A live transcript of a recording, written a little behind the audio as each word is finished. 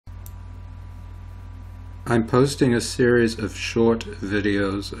I'm posting a series of short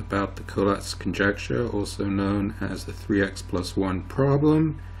videos about the Collatz conjecture, also known as the 3x+1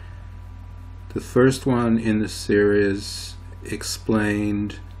 problem. The first one in the series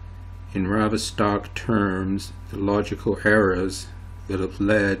explained in rather stark terms the logical errors that have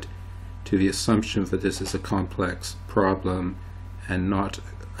led to the assumption that this is a complex problem and not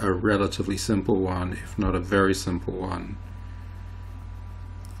a relatively simple one, if not a very simple one.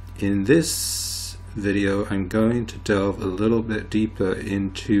 In this video, I'm going to delve a little bit deeper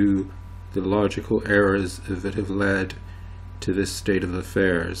into the logical errors that have led to this state of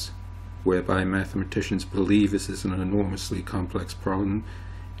affairs, whereby mathematicians believe this is an enormously complex problem,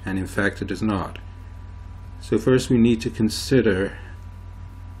 and in fact it is not. So first we need to consider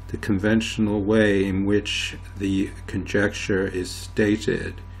the conventional way in which the conjecture is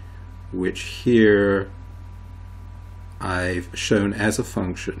stated, which here I've shown as a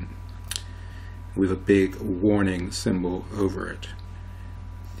function with a big warning symbol over it.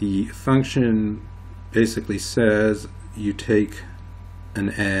 The function basically says you take an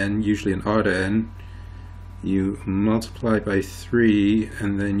n, usually an odd n, you multiply by 3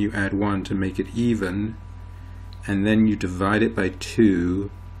 and then you add 1 to make it even, and then you divide it by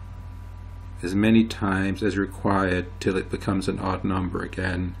 2 as many times as required till it becomes an odd number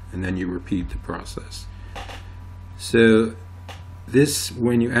again, and then you repeat the process. So this,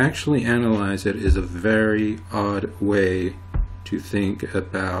 when you actually analyze it, is a very odd way to think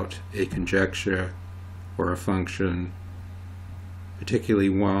about a conjecture or a function, particularly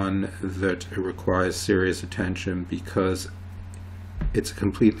one that requires serious attention, because it's a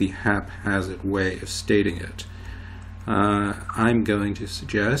completely haphazard way of stating it. I'm going to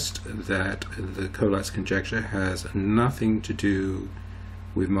suggest that the Collatz conjecture has nothing to do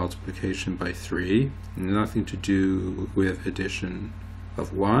with multiplication by 3, nothing to do with addition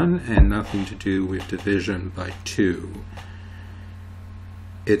of 1, and nothing to do with division by 2.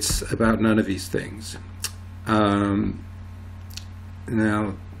 It's about none of these things. Now,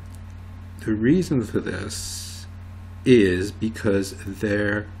 the reason for this is because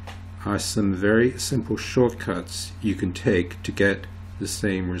there are some very simple shortcuts you can take to get the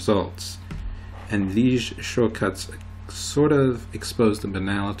same results, and these shortcuts sort of expose the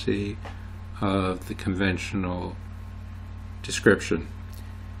banality of the conventional description.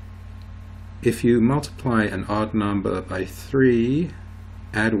 If you multiply an odd number by 3,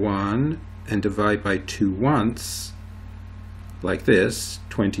 add 1, and divide by 2 once, like this,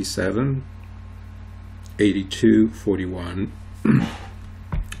 27, 82, 41,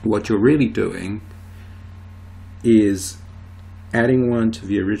 what you're really doing is adding 1 to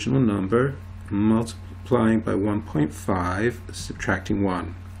the original number, multiplying by 1.5, subtracting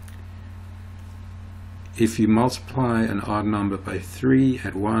 1. If you multiply an odd number by 3,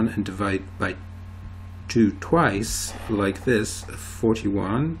 add 1, and divide by 2 twice, like this,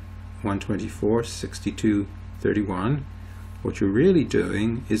 41, 124, 62, 31, what you're really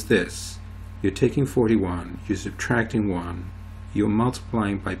doing is this. You're taking 41, you're subtracting 1, you're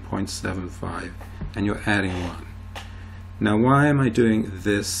multiplying by 0.75, and you're adding 1. Now, why am I doing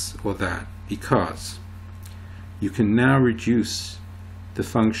this or that? Because you can now reduce the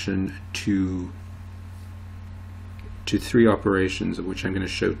function to 3 operations, of which I'm going to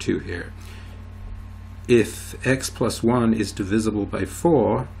show 2 here. If x plus 1 is divisible by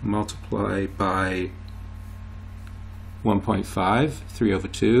 4, multiply by 1.5, 3 over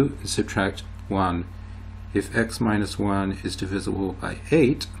 2, and subtract 1. If x minus 1 is divisible by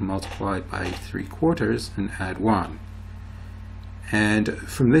 8, multiply by 3/4 and add 1. And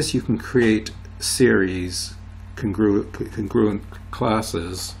from this you can create series congruent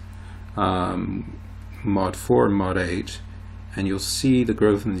classes, mod 4 and mod 8, and you'll see the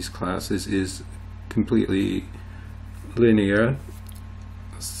growth in these classes is completely linear.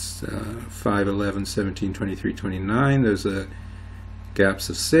 5, 11, 17, 23, 29, those are gaps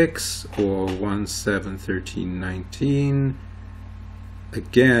of 6, or 1, 7, 13, 19,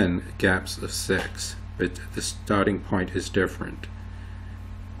 again gaps of 6, but the starting point is different.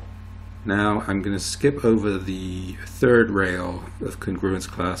 Now I'm going to skip over the third rail of congruence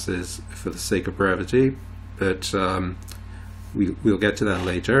classes for the sake of brevity, but we'll get to that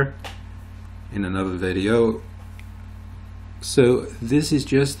later in another video. So this is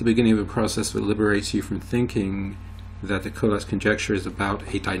just the beginning of a process that liberates you from thinking that the Collatz conjecture is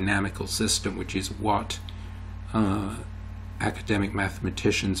about a dynamical system, which is what academic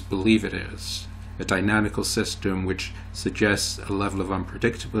mathematicians believe it is. A dynamical system which suggests a level of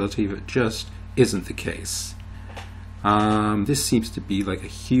unpredictability that just isn't the case. This seems to be like a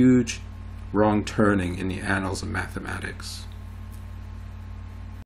huge wrong turning in the annals of mathematics.